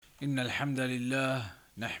إن الحمد لله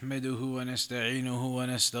نحمده ونستعينه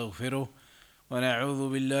ونستغفره ونعوذ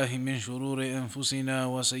بالله من شرور أنفسنا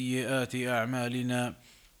وسيئات أعمالنا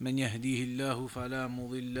من يهديه الله فلا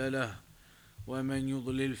مضل له ومن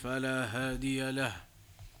يضلل فلا هادي له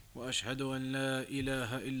وأشهد أن لا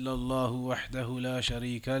إله إلا الله وحده لا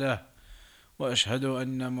شريك له وأشهد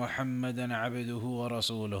أن محمدا عبده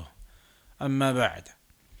ورسوله أما بعد.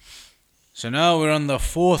 So now we're on the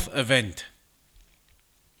fourth event.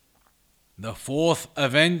 The fourth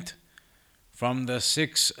event from the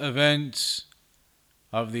 6 events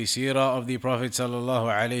of the seerah of the Prophet sallallahu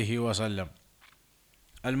alaihi wasallam.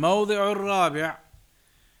 الموضع الرابع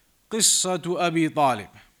قصة أبي طالب.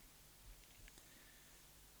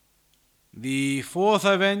 The fourth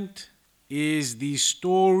event is the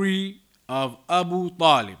story of Abu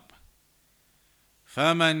Talib.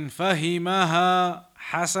 فمن فهمها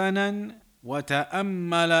حسنا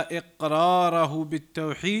وتأمل إقراره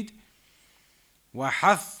بالتوحيد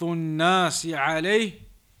وحث الناس عليه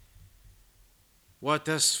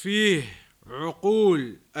وتصفيه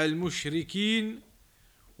عقول المشركين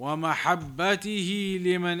ومحبته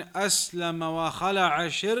لمن أسلم وخلع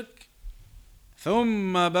الشرك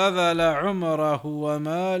ثم بذل عمره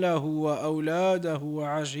وماله وأولاده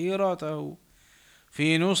وعشيرته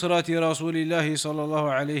في نصرة رسول الله صلى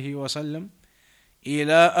الله عليه وسلم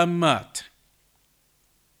إلى أن مات.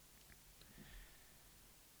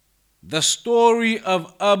 The story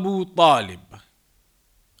of Abu Talib.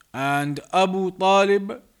 And Abu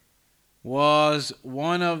Talib was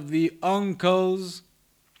one of the uncles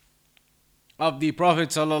of the Prophet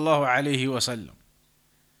sallallahu alaihi wasallam.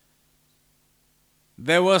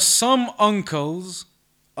 There were some uncles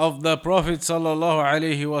of the Prophet sallallahu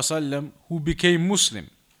alaihi wasallam who became Muslim.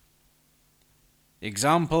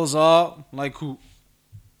 Examples are like who?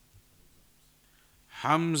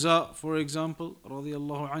 Hamza, for example,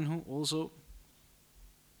 radiyallahu anhu, also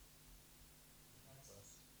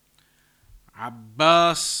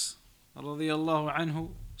Abbas, radiyallahu anhu.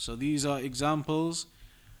 So these are examples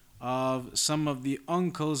of some of the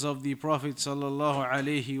uncles of the Prophet sallallahu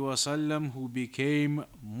alaihi wasallam who became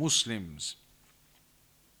Muslims.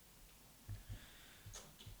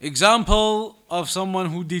 Example of someone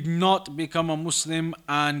who did not become a Muslim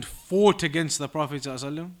and fought against the Prophet sallallahu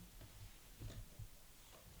alaihi wasallam.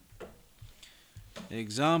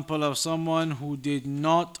 Example of someone who did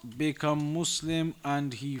not become Muslim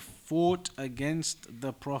and he fought against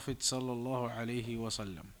the Prophet sallallahu alaihi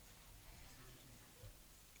wasallam.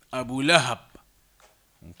 Abu Lahab.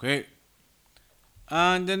 Okay.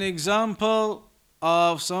 And an example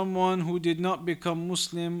of someone who did not become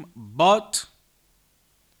Muslim but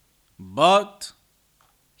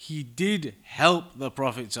he did help the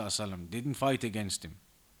Prophet sallallahu alaihi wasallam, didn't fight against him.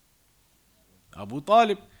 Abu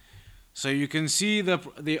Talib. So you can see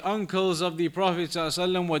the uncles of the Prophet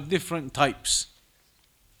ﷺ were different types.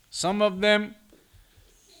 Some of them,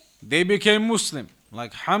 they became Muslim,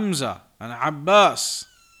 like Hamza and Abbas,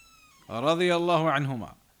 radiyallahu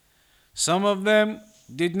anhuma. Some of them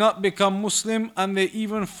did not become Muslim and they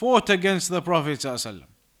even fought against the Prophet ﷺ,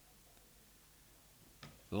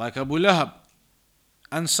 like Abu Lahab.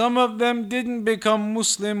 And some of them didn't become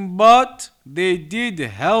Muslim, but they did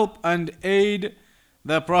help and aid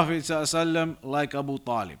the Prophet ﷺ, like Abu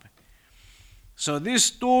Talib. So this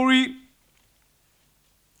story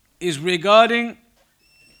is regarding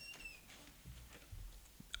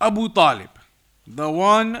Abu Talib, the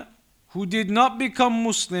one who did not become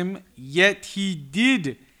Muslim, yet he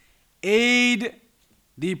did aid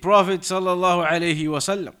the Prophet sallallahu alaihi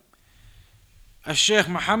wasallam. Al-Shaykh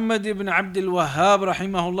Muhammad ibn Abdul Wahhab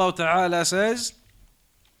rahimahullah ta'ala says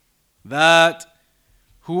that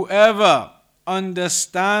whoever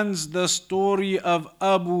understands the story of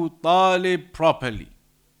Abu Talib properly,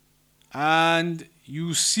 and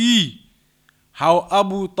you see how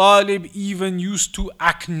Abu Talib even used to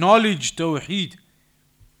acknowledge Tawheed.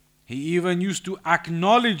 He even used to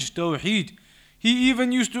acknowledge Tawheed. He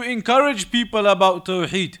even used to encourage people about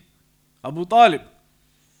Tawheed. Abu Talib.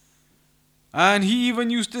 And he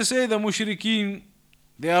even used to say the mushrikeen,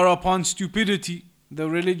 they are upon stupidity, the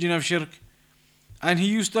religion of shirk. And he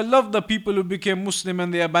used to love the people who became Muslim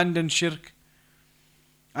and they abandoned shirk.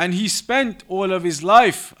 And he spent all of his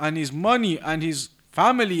life and his money and his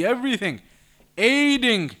family, everything,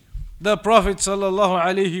 aiding the Prophet sallallahu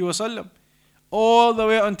alaihi wasallam all the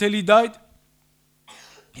way until he died.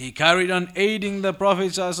 He carried on aiding the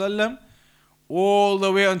Prophet sallallahu alaihi wasallam all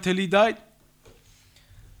the way until he died.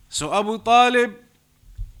 So Abu Talib,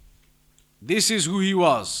 this is who he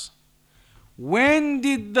was. When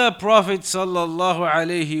did the Prophet sallallahu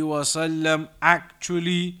alaihi wasallam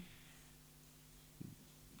actually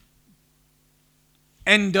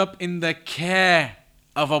end up in the care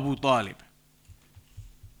of Abu Talib.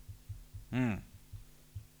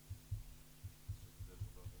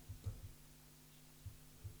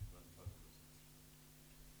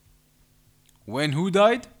 When who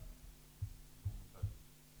died?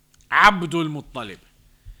 Abdul Muttalib.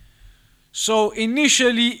 So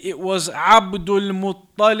initially it was Abdul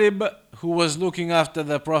Muttalib who was looking after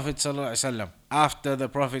the Prophet ﷺ after the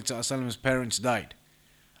Prophet ﷺ's parents died.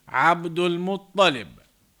 Abdul Muttalib,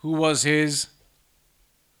 who was his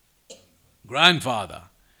grandfather.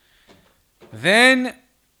 Then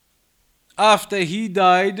after he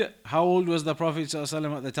died, how old was the Prophet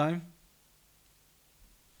ﷺ at the time?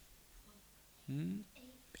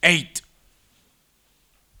 8.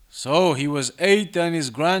 So he was 8 and his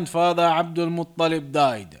grandfather Abdul Muttalib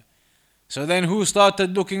died. So then who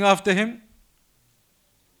started looking after him?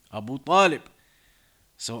 Abu Talib.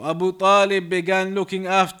 So Abu Talib began looking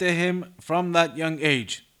after him from that young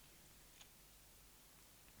age.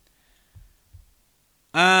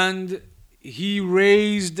 And he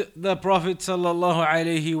raised the Prophet sallallahu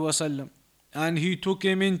alaihi wasallam and he took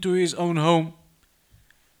him into his own home.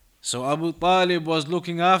 So Abu Talib was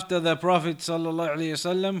looking after the Prophet sallallahu alaihi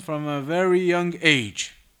wasallam from a very young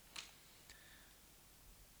age.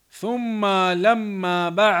 ثم لما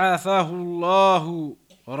بعثه الله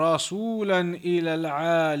رسولا إلى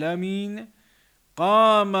العالمين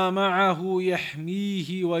قام معه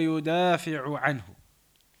يحميه ويدافع عنه.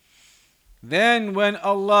 Then when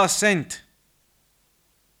Allah sent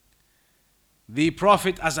the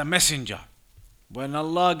Prophet as a messenger, when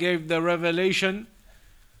Allah gave the revelation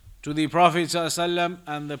to the Prophet ﷺ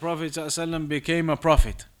and the Prophet ﷺ became a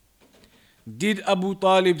prophet, did Abu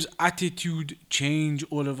Talib's attitude change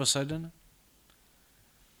all of a sudden?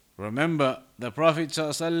 Remember, the Prophet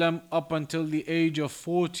ﷺ up until the age of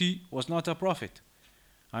 40 was not a prophet,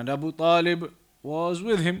 and Abu Talib was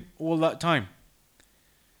with him all that time.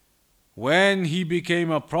 When he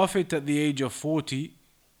became a prophet at the age of 40,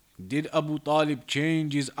 did Abu Talib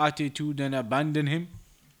change his attitude and abandon him?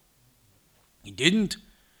 He didn't.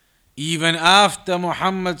 Even after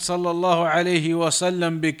Muhammad sallallahu alayhi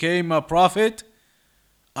wasallam became a prophet,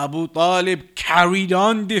 Abu Talib carried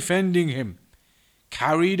on defending him,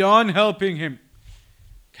 carried on helping him,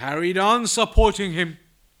 carried on supporting him,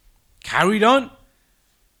 carried on.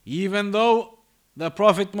 Even though the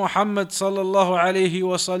Prophet Muhammad sallallahu alayhi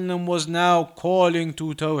wasallam was now calling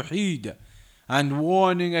to Tawheed and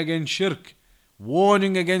warning against shirk,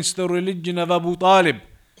 warning against the religion of Abu Talib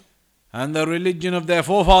and the religion of their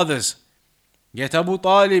forefathers. Yet Abu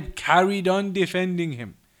Talib carried on defending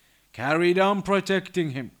him, carried on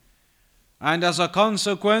protecting him. And as a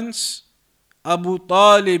consequence, Abu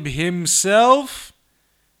Talib himself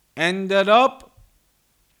ended up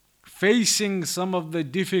facing some of the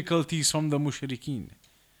difficulties from the mushrikeen.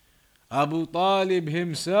 Abu Talib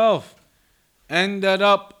himself ended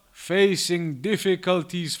up facing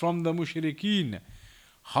difficulties from the mushrikeen,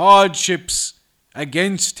 hardships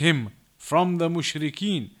against him from the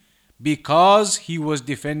mushrikeen, because he was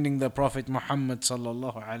defending the Prophet Muhammad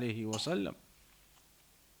sallallahu alaihi wasallam.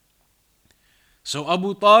 So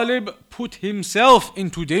Abu Talib put himself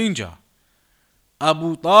into danger.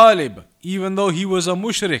 Abu Talib, even though he was a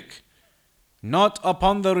mushrik, not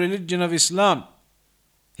upon the religion of Islam,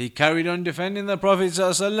 he carried on defending the Prophet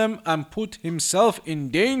ﷺ and put himself in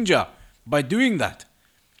danger by doing that.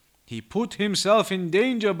 He put himself in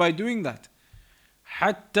danger by doing that.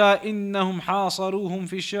 حتى إنهم حاصروهم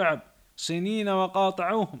في الشعب سنين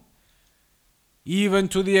وقاطعوهم. Even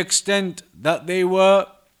to the extent that they were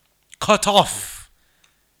cut off.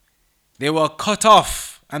 They were cut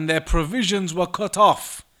off and their provisions were cut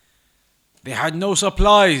off. They had no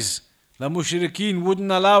supplies. The mushrikeen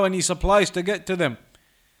wouldn't allow any supplies to get to them.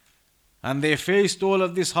 And they faced all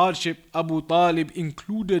of this hardship, Abu Talib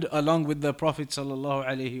included, along with the Prophet sallallahu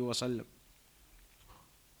alaihi wasallam.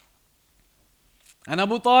 And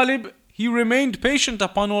Abu Talib, he remained patient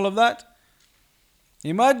upon all of that.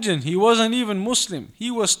 Imagine, he wasn't even Muslim.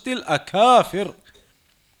 He was still a kafir.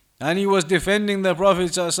 And he was defending the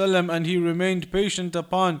Prophet ﷺ and he remained patient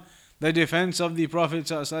upon the defense of the Prophet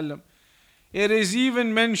ﷺ. It is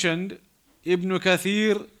even mentioned, Ibn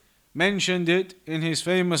Kathir mentioned it in his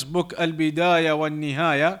famous book Al-Bidaya wa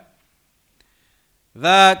Nihaya,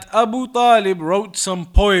 that Abu Talib wrote some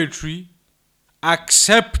poetry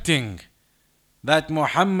accepting that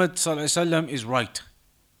Muhammad ﷺ is right.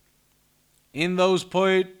 In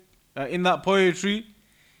that poetry,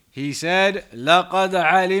 he said, لَقَدْ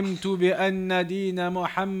عَلِمْتُ بِأَنَّ دِينَ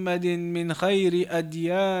مُحَمَّدٍ مِنْ خَيْرِ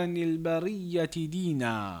أَدْيَانِ الْبَرِيَّةِ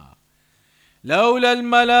دِينًا لولا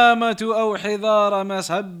الملامة أو حذار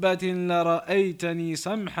مسبة لرأيتني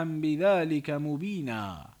سمحا بذلك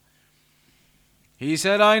مبينا. He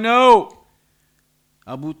said, I know.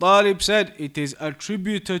 Abu Talib said, it is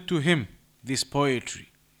attributed to him, this poetry.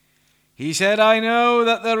 He said, I know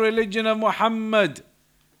that the religion of Muhammad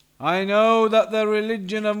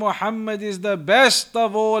is the best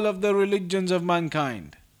of all of the religions of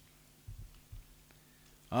mankind.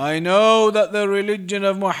 I know that the religion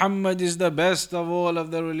of Muhammad is the best of all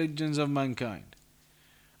of the religions of mankind.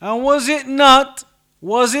 And was it not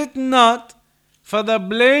for the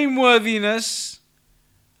blameworthiness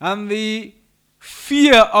and the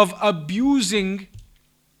fear of abusing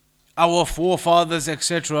our forefathers,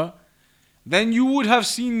 etc., then you would have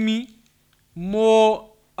seen me more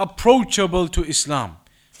approachable to Islam.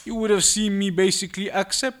 You would have seen me basically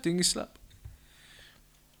accepting Islam.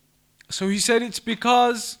 So he said it's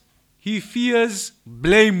because he fears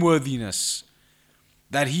blameworthiness,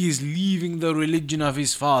 that he is leaving the religion of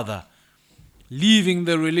his father, leaving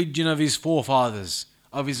the religion of his forefathers,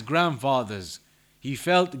 of his grandfathers. He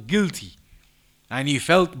felt guilty and he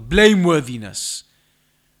felt blameworthiness.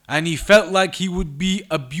 And he felt like he would be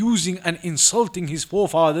abusing and insulting his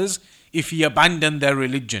forefathers if he abandoned their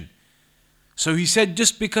religion. So he said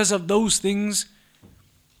just because of those things,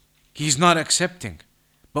 he's not accepting.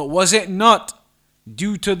 But was it not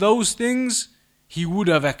due to those things, he would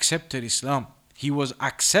have accepted Islam. He was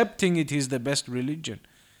accepting it is the best religion.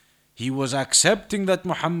 He was accepting that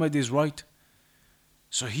Muhammad is right.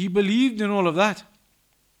 So he believed in all of that.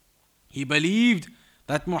 He believed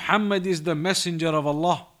that Muhammad is the messenger of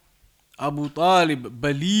Allah. Abu Talib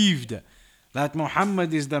believed that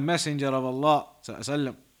Muhammad is the messenger of Allah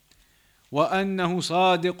وَأَنَّهُ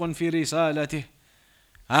صَادِقٌ فِي رِسَالَتِهِ,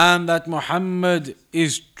 and that Muhammad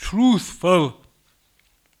is truthful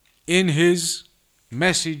in his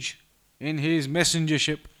message, in his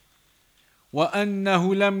messengership.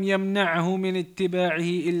 وأنه لم يمنعه من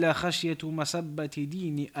اتباعه إلا خشية مسبة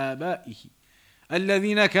دين آبائه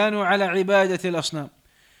الذين كانوا على عبادة الأصنام.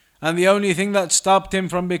 And the only thing that stopped him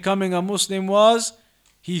from becoming a Muslim was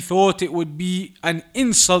he thought it would be an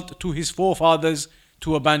insult to his forefathers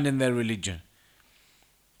to abandon their religion.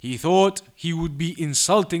 He thought he would be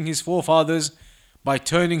insulting his forefathers by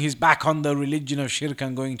turning his back on the religion of shirk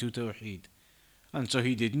and going to Tawheed. And so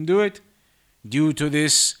he didn't do it due to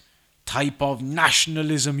this type of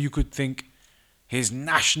nationalism, you could think. His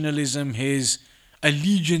nationalism, his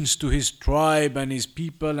allegiance to his tribe and his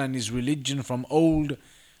people and his religion from old,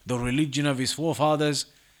 the religion of his forefathers.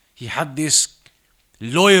 He had this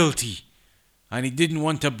loyalty and he didn't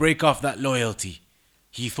want to break off that loyalty.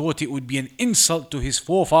 He thought it would be an insult to his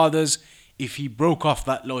forefathers if he broke off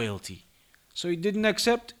that loyalty. So he didn't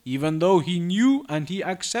accept, even though he knew and he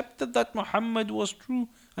accepted that Muhammad was true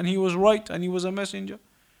and he was right and he was a messenger.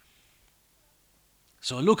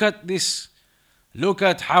 So look at this. Look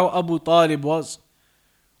at how Abu Talib was.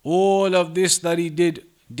 All of this that he did,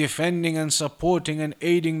 defending and supporting and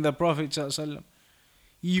aiding the Prophet ﷺ.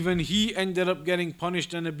 Even he ended up getting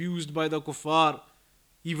punished and abused by the kuffar,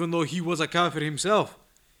 even though he was a kafir himself.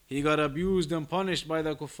 He got abused and punished by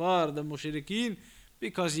the kuffar, the mushrikeen,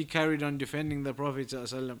 because he carried on defending the Prophet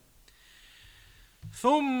ﷺ.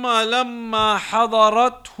 ثُمَّ لَمَّا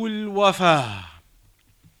حَضَرَتْهُ الْوَفَاةِ.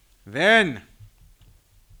 Then,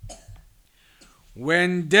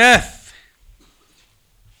 when death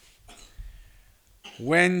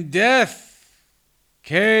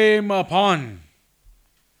came upon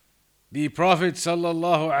the Prophet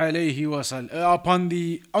sallallahu alaihi wasallam, upon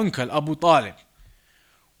the uncle Abu Talib,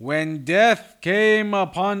 when death came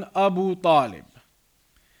upon Abu Talib,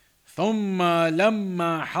 ثم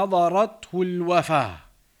لما حضرته الوفاة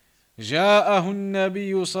جاءه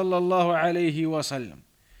النبي صلى الله عليه وسلم.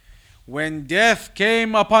 When death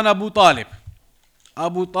came upon Abu Talib,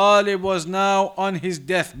 Abu Talib was now on his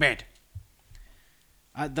deathbed,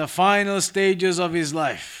 at the final stages of his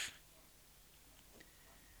life.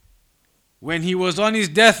 When he was on his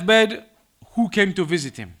deathbed, who came to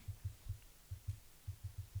visit him?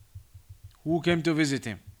 Who came to visit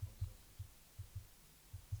him?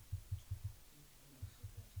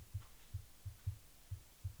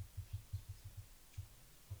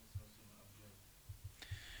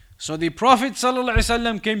 So the Prophet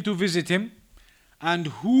ﷺ came to visit him, and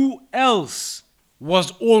who else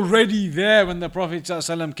was already there when the Prophet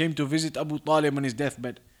ﷺ came to visit Abu Talib on his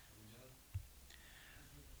deathbed?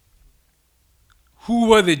 Who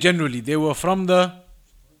were they generally? They were from the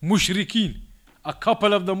mushrikeen. A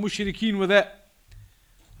couple of the mushrikeen were there.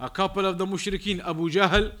 A couple of the mushrikeen, Abu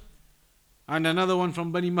Jahl and another one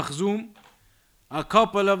from Bani Makhzum. A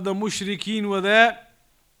couple of the mushrikeen were there.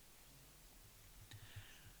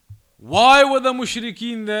 Why were the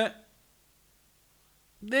mushrikeen there?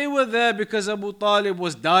 They were there because Abu Talib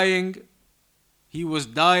was dying. He was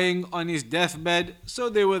dying on his deathbed, so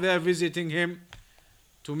they were there visiting him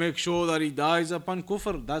to make sure that he dies upon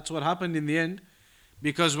kufr. That's what happened in the end.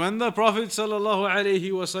 Because when the Prophet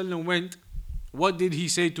ﷺ went, what did he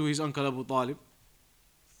say to his uncle Abu Talib?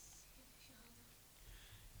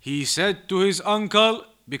 He said to his uncle,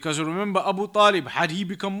 because remember Abu Talib, had he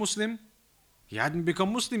become Muslim? He hadn't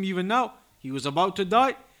become Muslim even now. He was about to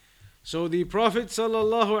die. So the Prophet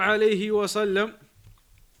ﷺ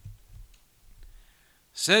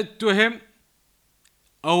said to him,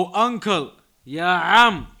 "O uncle, Ya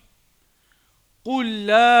Am, قُل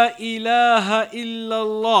لَا إِلَهَ إِلَّا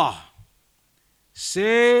اللَّهِ."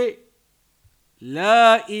 Say,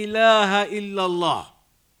 La ilaha illallah.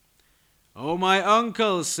 Oh my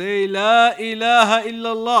uncle, say La ilaha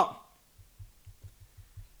illallah.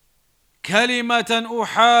 كَلِمَةً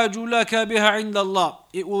أُحَاجُ لَكَ بِهَا عِنْدَ اللَّهِ.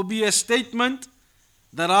 It will be a statement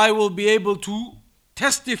that I will be able to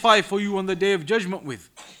testify for you on the day of judgment with.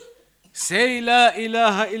 Say La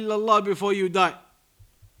ilaha illallah before you die.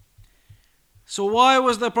 So why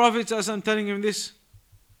was the Prophet ﷺ telling him this?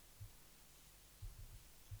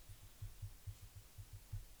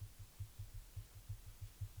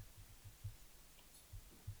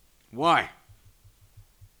 Why?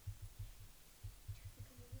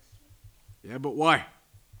 Yeah, but why?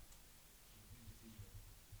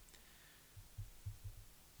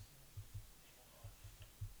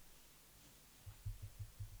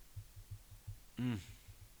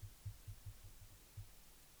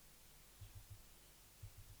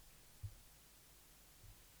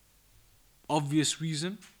 Obvious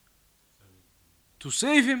reason. To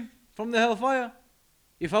save him from the hellfire.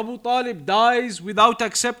 If Abu Talib dies without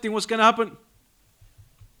accepting, what's going to happen?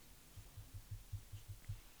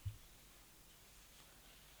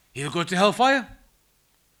 He'll go to hellfire.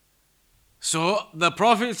 So the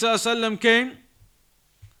Prophet ﷺ came.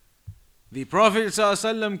 The Prophet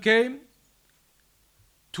ﷺ came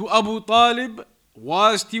to Abu Talib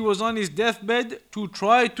whilst he was on his deathbed to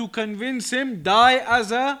try to convince him, die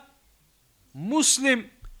as a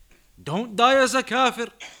Muslim. Don't die as a kafir.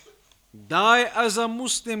 Die as a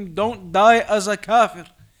Muslim. Don't die as a kafir.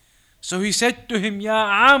 So he said to him,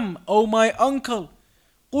 Ya Am, O my uncle,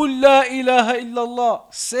 قُل لَا إِلَهَ إِلَّا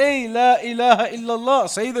اللَّهِ. Say La ilaha illallah.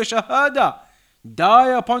 Say the Shahada. Die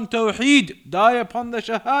upon Tawheed. Die upon the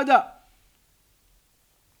Shahada.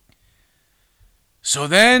 So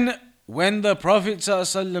then, when the Prophet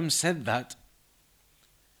ﷺ said that,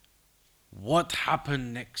 what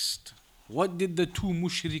happened next? What did the two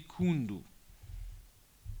mushrikun do?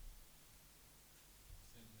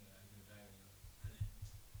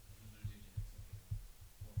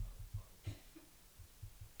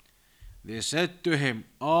 They said to him,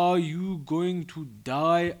 are you going to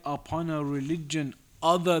die upon a religion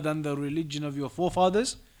other than the religion of your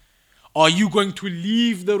forefathers? Are you going to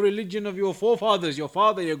leave the religion of your forefathers, your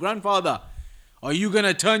father, your grandfather? Are you going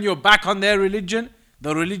to turn your back on their religion,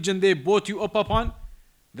 the religion they brought you up upon,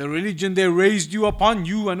 the religion they raised you upon,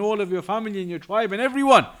 you and all of your family and your tribe and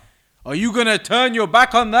everyone? Are you going to turn your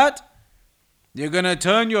back on that? You're going to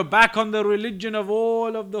turn your back on the religion of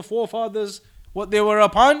all of the forefathers, what they were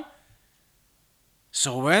upon?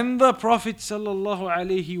 So when the Prophet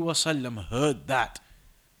ﷺ heard that,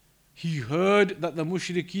 he heard that the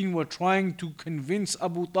mushrikeen were trying to convince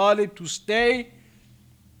Abu Talib to stay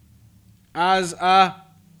as the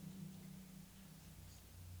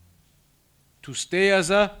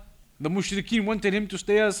mushrikeen wanted him to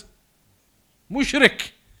stay as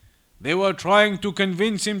mushrik. They were trying to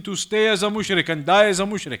convince him to stay as a mushrik and die as a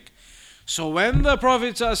mushrik. So when the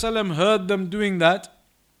Prophet ﷺ heard them doing that,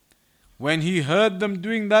 when he heard them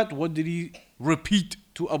doing that, what did he repeat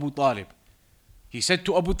to Abu Talib? He said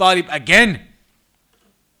to Abu Talib again,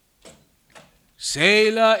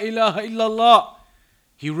 say La ilaha illallah.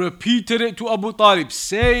 He repeated it to Abu Talib,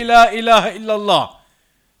 say La ilaha illallah.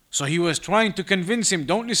 So he was trying to convince him,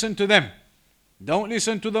 don't listen to them. Don't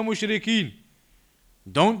listen to the mushrikeen.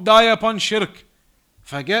 Don't die upon shirk.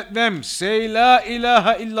 Forget them. Say La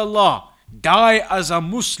ilaha illallah. Die as a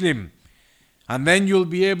Muslim. And then you'll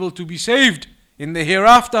be able to be saved in the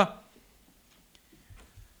hereafter.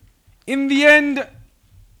 In the end,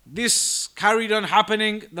 this carried on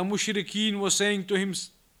happening. The mushrikeen was saying to him,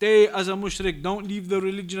 stay as a mushrik, don't leave the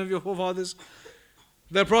religion of your forefathers.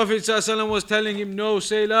 The Prophet ﷺ was telling him, no,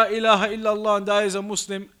 say La ilaha illallah and die as a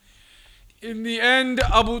Muslim. In the end,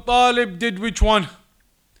 Abu Talib did which one?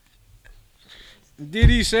 Did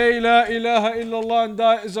he say La ilaha illallah and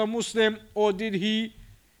die as a Muslim, or did he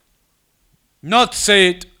not say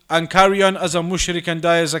it and carry on as a mushrik and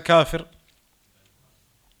die as a kafir?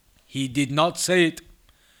 He did not say it.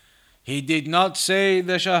 He did not say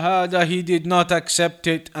the shahada, he did not accept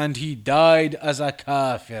it, and he died as a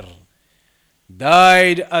kafir.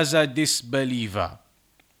 Died as a disbeliever.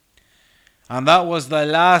 And that was the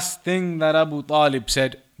last thing that Abu Talib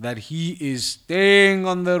said, that he is staying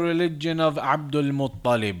on the religion of Abdul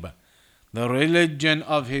Muttalib, the religion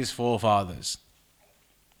of his forefathers.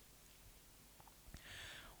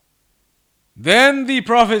 Then the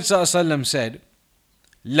Prophet ﷺ said,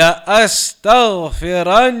 لَأَسْتَغْفِرَنَّ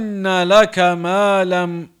لَكَ مَا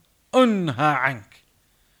لَمْ أُنْهَ عَنْكَ.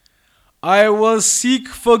 I will seek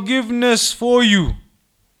forgiveness for you.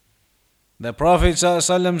 The Prophet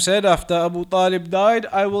ﷺ said after Abu Talib died,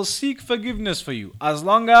 I will seek forgiveness for you as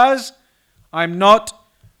long as I'm not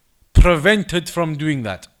prevented from doing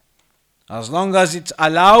that. As long as it's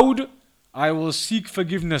allowed, I will seek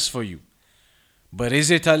forgiveness for you. But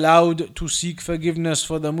is it allowed to seek forgiveness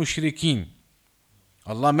for the mushrikeen?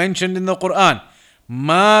 Allah mentioned in the Quran,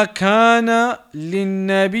 ما كان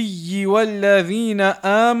للنبي والذين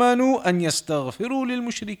آمنوا أن يستغفروا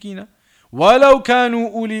للمشركين ولو كانوا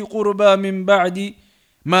أولي قربى من بعد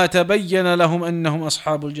ما تبين لهم أنهم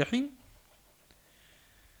أصحاب الجحيم.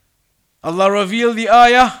 Allah revealed the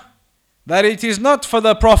ayah that it is not for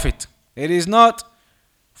the Prophet. It is not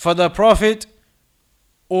for the Prophet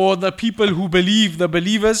or the people who believe, the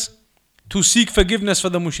believers, to seek forgiveness for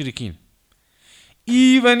the mushrikeen.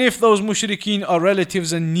 Even if those mushrikeen are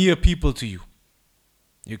relatives and near people to you.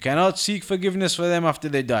 You cannot seek forgiveness for them after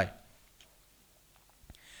they die.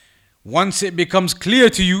 Once it becomes clear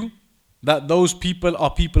to you that those people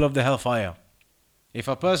are people of the hellfire. If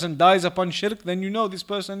a person dies upon shirk, then you know this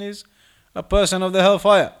person is a person of the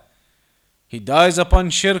hellfire. He dies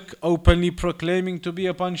upon shirk, openly proclaiming to be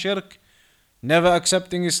upon shirk, never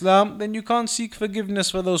accepting Islam, then you can't seek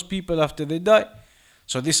forgiveness for those people after they die.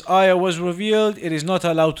 So this ayah was revealed, it is not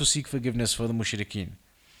allowed to seek forgiveness for the mushrikeen.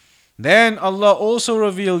 Then Allah also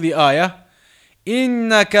revealed the ayah,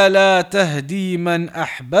 إِنَّكَ لَا تَهْدِي مَنْ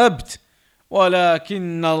أَحْبَبْتَ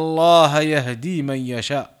وَلَكِنَّ اللَّهَ يَهْدِي مَنْ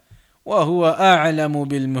يَشَاءُ وَهُوَ أَعْلَمُ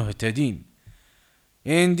بِالْمُهْتَدِينَ.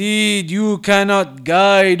 Indeed, you cannot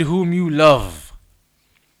guide whom you love.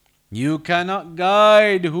 You cannot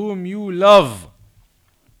guide whom you love.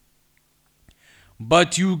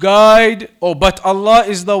 But Allah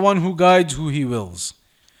is the one who guides who He wills.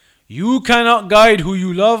 You cannot guide who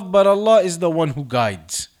you love, but Allah is the one who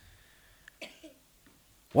guides.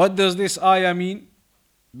 What does this ayah mean?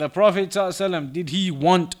 The Prophet ﷺ, did he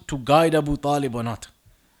want to guide Abu Talib or not?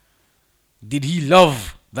 Did he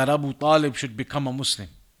love that Abu Talib should become a Muslim?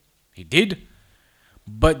 He did.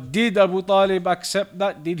 But did Abu Talib accept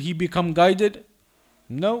that? Did he become guided?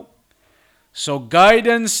 No. So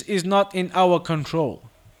guidance is not in our control.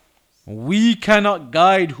 We cannot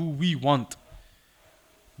guide who we want.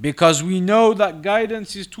 Because we know that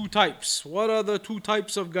guidance is two types. What are the two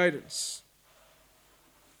types of guidance?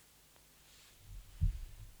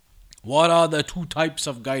 What are the two types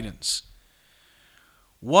of guidance?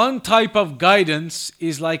 One type of guidance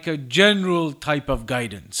is like a general type of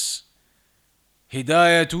guidance.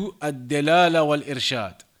 Hidayatu ad-dilala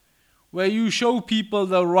wal-irshad. Where you show people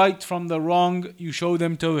the right from the wrong, you show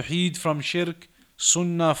them tawheed from shirk,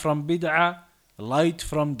 sunnah from bid'ah, light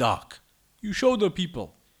from dark. You show the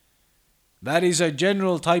people. That is a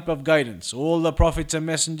general type of guidance. All the prophets and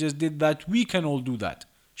messengers did that. We can all do that.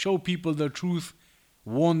 Show people the truth,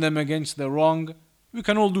 warn them against the wrong. We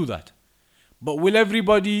can all do that. But will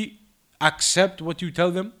everybody accept what you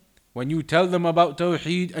tell them? When you tell them about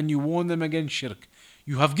tawheed and you warn them against shirk,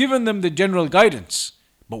 you have given them the general guidance.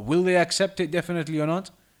 But will they accept it definitely or not?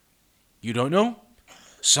 You don't know.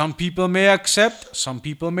 Some people may accept, some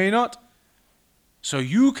people may not. So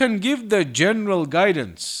you can give the general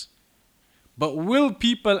guidance. But will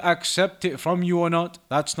people accept it from you or not?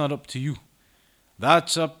 That's not up to you.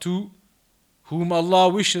 That's up to whom Allah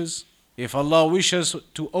wishes. If Allah wishes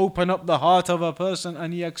to open up the heart of a person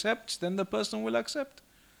and He accepts, then the person will accept.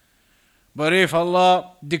 But if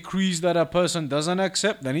Allah decrees that a person doesn't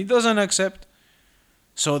accept, then he doesn't accept.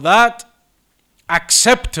 So that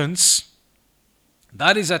acceptance,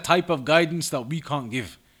 that is a type of guidance that we can't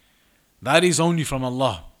give. That is only from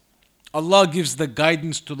Allah. Allah gives the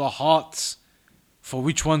guidance to the hearts for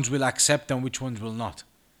which ones will accept and which ones will not.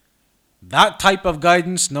 That type of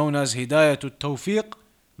guidance, known as Hidayatul Tawfiq,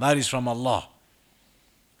 that is from Allah.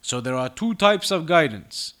 So there are two types of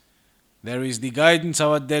guidance. There is the guidance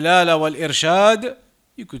of Ad-Dalala wal-Irshad.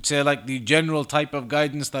 You could say like the general type of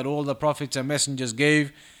guidance that all the prophets and messengers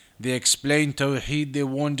gave. They explained Tawheed, they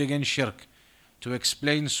warned against shirk. To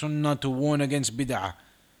explain Sunnah, to warn against bid'ah.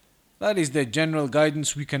 That is the general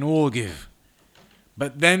guidance we can all give.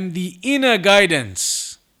 But then the inner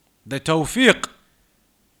guidance, the tawfiq,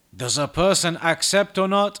 does a person accept or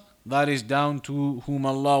not? That is down to whom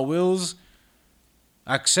Allah wills,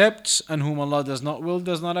 accepts, and whom Allah does not will,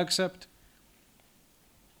 does not accept.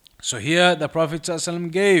 So here the Prophet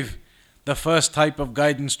ﷺ gave the first type of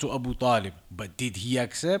guidance to Abu Talib. But did he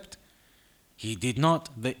accept? He did not.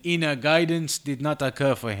 The inner guidance did not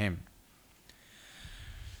occur for him.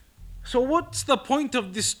 So what's the point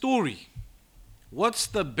of this story? What's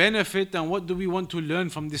the benefit and what do we want to learn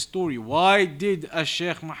from this story? Why did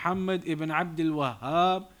Shaykh Muhammad ibn Abdul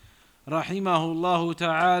Wahhab rahimahullah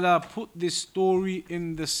ta'ala put this story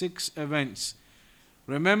in the 6 events?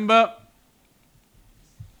 Remember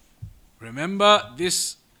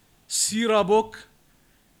this Sirah book,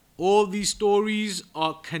 all these stories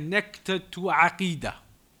are connected to Aqidah.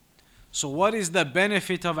 So what is the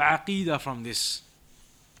benefit of Aqidah from this?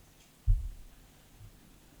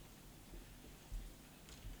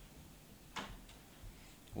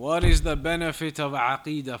 What is the benefit of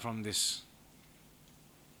Aqidah from this?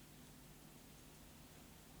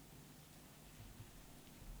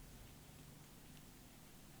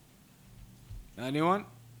 Anyone?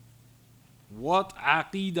 What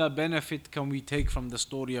Aqidah benefit can we take from the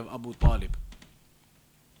story of Abu Talib?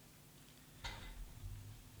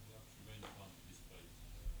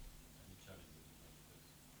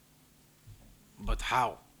 But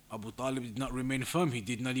how? Abu Talib did not remain firm, he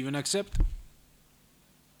did not even accept.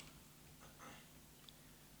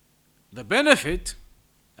 The benefit,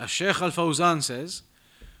 as Shaykh Al-Fawzan says,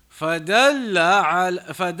 فدل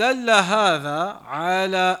هذا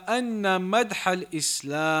على أن مدح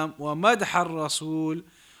الإسلام ومدح الرسول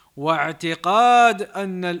واعتقاد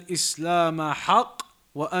أن الإسلام حق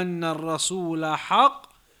وأن الرسول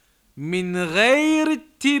حق من غير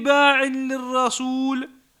اتباع للرسول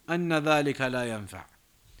أن ذلك لا ينفع.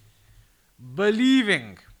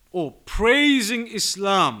 Believing or praising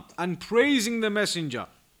Islam and praising the messenger,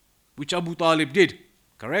 which Abu Talib did,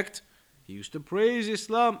 correct? He used to praise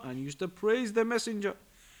Islam and used to praise the messenger.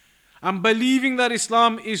 And believing that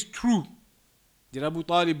Islam is true. Did Abu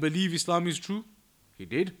Talib believe Islam is true? He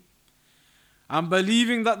did. And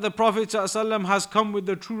believing that the Prophet ﷺ has come with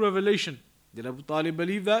the true revelation. Did Abu Talib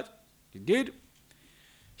believe that? He did.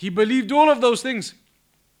 He believed all of those things.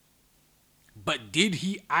 But did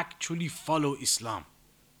he actually follow Islam?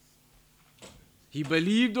 He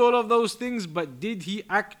believed all of those things, but did he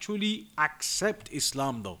actually accept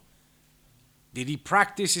Islam though? Did he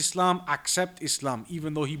practice Islam, accept Islam,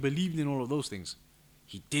 even though he believed in all of those things?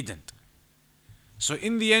 He didn't. So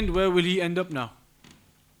in the end, where will he end up now?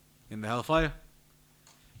 In the hellfire.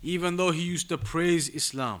 Even though he used to praise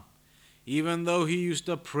Islam, even though he used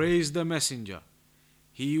to praise the messenger,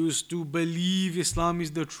 he used to believe Islam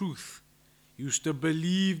is the truth, used to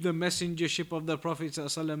believe the messengership of the Prophet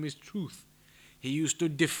ﷺ is truth. He used to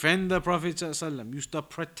defend the Prophet ﷺ, used to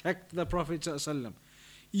protect the Prophet ﷺ,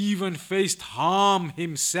 even faced harm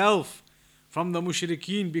himself from the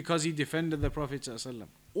mushrikeen because he defended the Prophet ﷺ.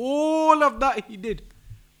 All of that he did.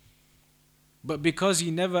 But because he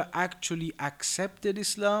never actually accepted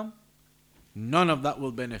Islam, none of that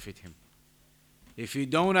will benefit him. If you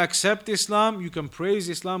don't accept Islam, you can praise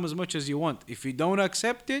Islam as much as you want. If you don't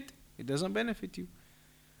accept it, it doesn't benefit you.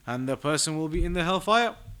 And the person will be in the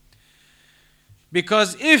hellfire.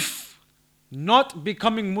 Because if not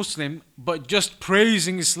becoming Muslim, but just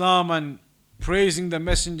praising Islam and praising the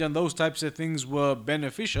messenger and those types of things were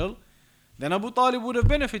beneficial, then Abu Talib would have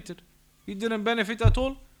benefited. He didn't benefit at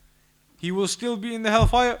all. He will still be in the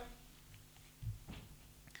hellfire.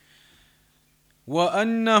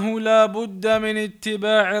 وأنه لا بد من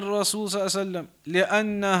اتباع الرسول صلى الله عليه وسلم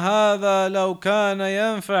لأن هذا لو كان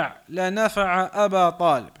ينفع لنفع أبا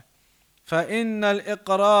طالب فإن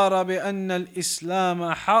الإقرار بأن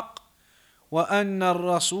الإسلام حق وأن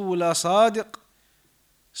الرسول صادق.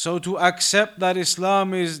 So to accept that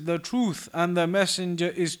Islam is the truth and the messenger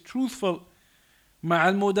is truthful مع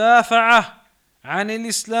المدافعة عن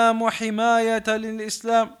الإسلام وحماية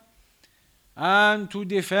للإسلام, and to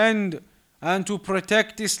defend and to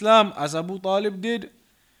protect Islam as Abu Talib did.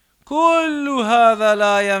 كل هذا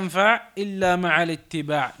لا ينفع إلا مع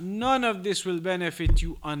الاتباع. None of this will benefit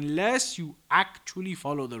you unless you actually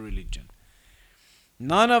follow the religion.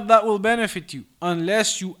 None of that will benefit you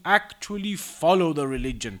unless you actually follow the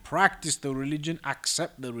religion, practice the religion,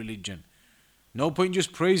 accept the religion. No point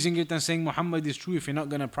just praising it and saying Muhammad is true if you're not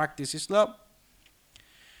going to practice Islam.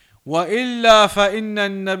 وإلا فإن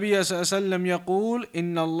النبي صلى الله عليه وسلم يقول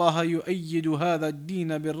إن الله يؤيد هذا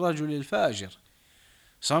الدين بالرجل الفاجر.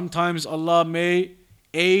 Sometimes Allah may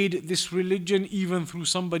aid this religion even through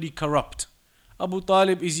somebody corrupt. Abu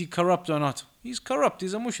Talib, is he corrupt or not? He's corrupt,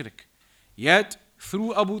 he's a mushrik. Yet,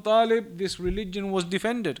 through Abu Talib, this religion was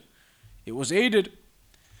defended. It was aided.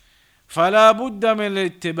 فَلَا بُدَّ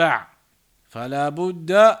مِنَ الْاتِّبَاعِ فَلَا بُدَّ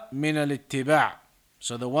مِنَ الْاتِّبَاعِ.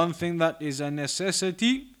 So the one thing that is a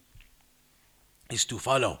necessity is to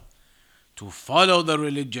follow. To follow the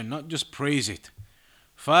religion, not just praise it.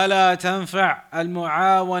 فلا تنفع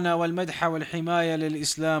المعاونة والمدح والحماية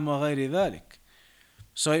للإسلام وغير ذلك.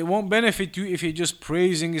 So it won't benefit you if you're just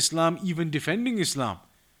praising Islam, even defending Islam.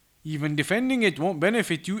 Even defending it won't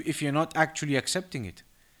benefit you if you're not actually accepting it.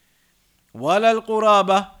 ولا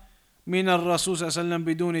القرابة من الرسول صلى الله عليه وسلم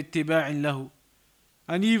بدون اتباع له.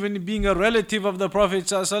 And even being a relative of the Prophet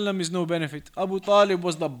صلى الله عليه وسلم is no benefit. Abu Talib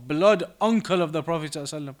was the blood uncle of the Prophet صلى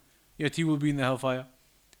الله عليه وسلم, yet he will be in the hellfire.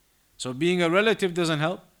 So being a relative doesn't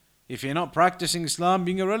help. If you're not practicing Islam,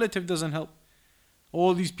 being a relative doesn't help.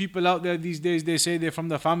 All these people out there these days, they say they're from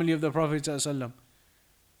the family of the Prophet ﷺ.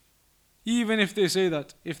 Even if they say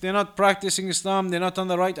that, if they're not practicing Islam, they're not on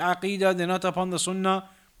the right aqeedah, they're not upon the sunnah,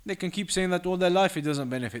 they can keep saying that all their life, it doesn't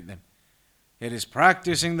benefit them. It is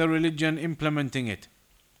practicing the religion, implementing it.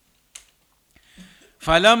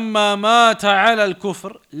 فلما مات على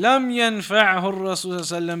الكفر لم ينفعه الرسول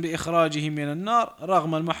صلى الله عليه وسلم بإخراجه من النار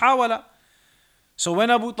رغم المحاولة. So when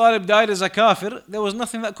Abu Talib died as a kafir, there was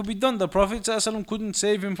nothing that could be done. The Prophet صلى الله عليه وسلم couldn't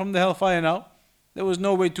save him from the hellfire now. There was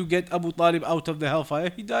no way to get Abu Talib out of the hellfire.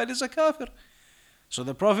 He died as a kafir. So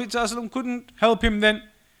the Prophet صلى الله عليه وسلم couldn't help him then.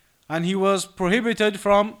 And he was prohibited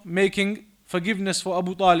from making forgiveness for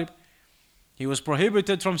Abu Talib. He was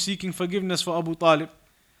prohibited from seeking forgiveness for Abu Talib.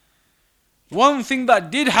 One thing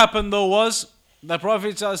that did happen though was the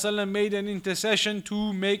Prophet ﷺ made an intercession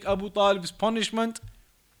to make Abu Talib's punishment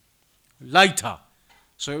lighter.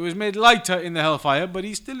 So it was made lighter in the hellfire, but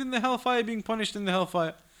he's still in the hellfire, being punished in the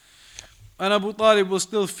hellfire. And Abu Talib will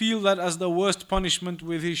still feel that as the worst punishment,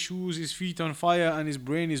 with his shoes, his feet on fire, and his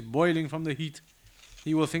brain is boiling from the heat.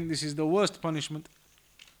 He will think this is the worst punishment.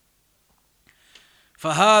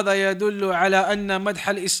 فهذا يدل على أن مدح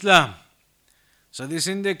الإسلام. So this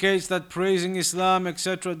indicates that praising Islam,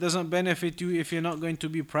 etc., doesn't benefit you if you're not going to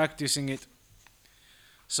be practicing it.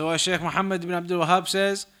 So Shaykh Muhammad bin Abdul Wahhab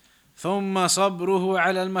says, ثم صبره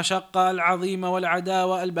على المشقة العظيمة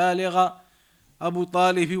والعداوة البالغة. Abu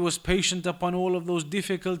Talib, he was patient upon all of those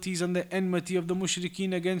difficulties and the enmity of the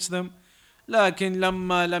mushrikeen against them. لكن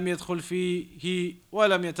لما لم يدخل فيه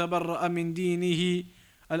ولم يتبرأ من دينه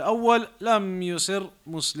الأول لم يصر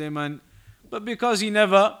مسلما. But because he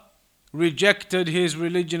never rejected his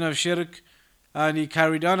religion of shirk and he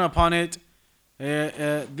carried on upon it,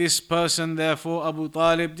 this person, therefore Abu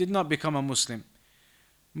Talib, did not become a Muslim.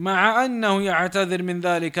 مع أنه يعتذر من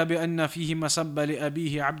ذلك بأن فيه مسبة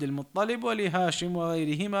لأبيه عبد المطلب ولهاشم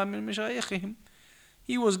وغيرهما من مشايخهم.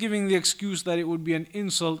 He was giving the excuse that it would be an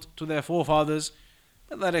insult to their forefathers,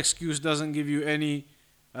 but that excuse doesn't give you any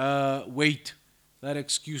weight. That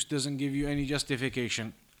excuse doesn't give you any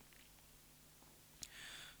justification.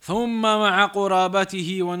 ثم مع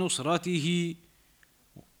قرابته ونصرته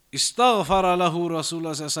استغفر له رسول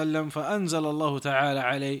الله صلى الله عليه وسلم فأنزل الله تعالى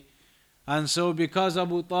عليه. And so because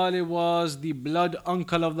Abu Talib was the blood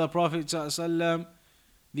uncle of the Prophet صلى الله عليه وسلم,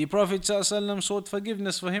 the Prophet صلى الله عليه وسلم sought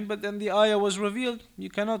forgiveness for him, but then the ayah was revealed. You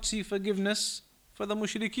cannot seek forgiveness for the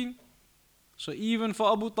mushrikeen. So even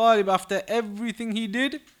for Abu Talib, after everything he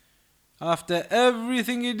did,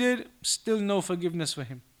 still no forgiveness for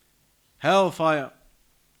him. Hellfire.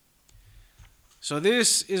 So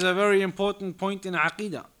this is a very important point in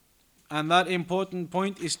Aqidah. And that important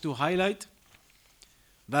point is to highlight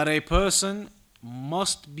that a person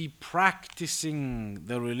must be practicing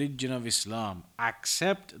the religion of Islam.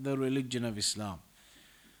 Accept the religion of Islam.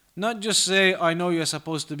 Not just say, I know you're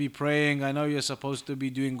supposed to be praying, I know you're supposed to be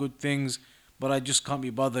doing good things, but I just can't be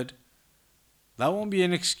bothered. That won't be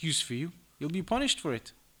an excuse for you. You'll be punished for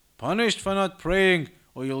it. Punished for not praying,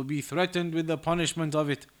 or you'll be threatened with the punishment of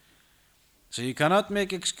it. So you cannot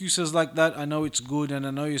make excuses like that. I know it's good and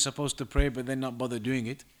I know you're supposed to pray, but then not bother doing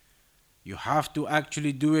it. You have to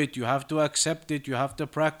actually do it. You have to accept it. You have to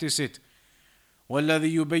practice it.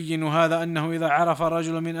 وَالَّذِي يُبَيِّنُ هَذَا أَنَّهُ إِذَا عَرَفَ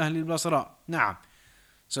رَجُلٌ مِنْ أَهْلِ الْبَصْرَةِ. نعم.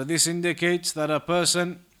 So this indicates that a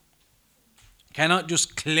person cannot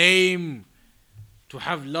just claim to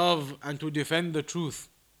have love and to defend the truth.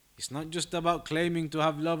 It's not just about claiming to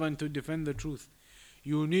have love and to defend the truth.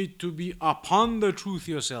 You need to be upon the truth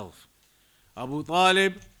yourself. Abu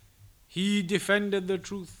Talib, he defended the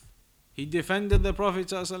truth. He defended the Prophet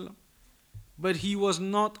ﷺ. But he was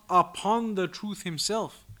not upon the truth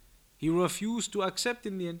himself. He refused to accept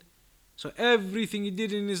in the end. So everything he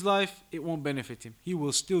did in his life, it won't benefit him. He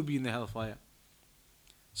will still be in the hellfire.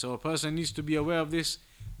 So a person needs to be aware of this.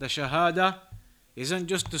 The Shahada isn't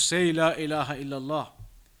just to say La ilaha illallah.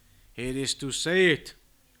 It is to say it,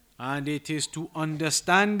 and it is to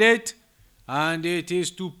understand it, and it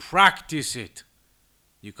is to practice it.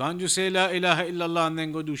 You can't just say La ilaha illallah and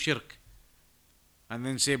then go do shirk. And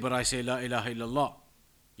then say, but I say La ilaha illallah.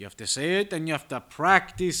 You have to say it and you have to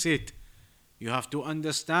practice it. You have to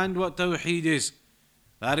understand what Tawheed is.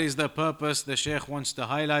 That is the purpose the Shaykh wants to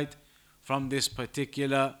highlight from this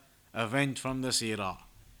particular event from the Seerah.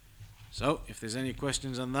 So, if there's any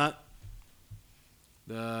questions on that,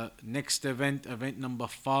 the next event, event number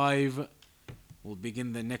 5, will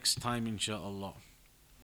begin the next time, inshaAllah.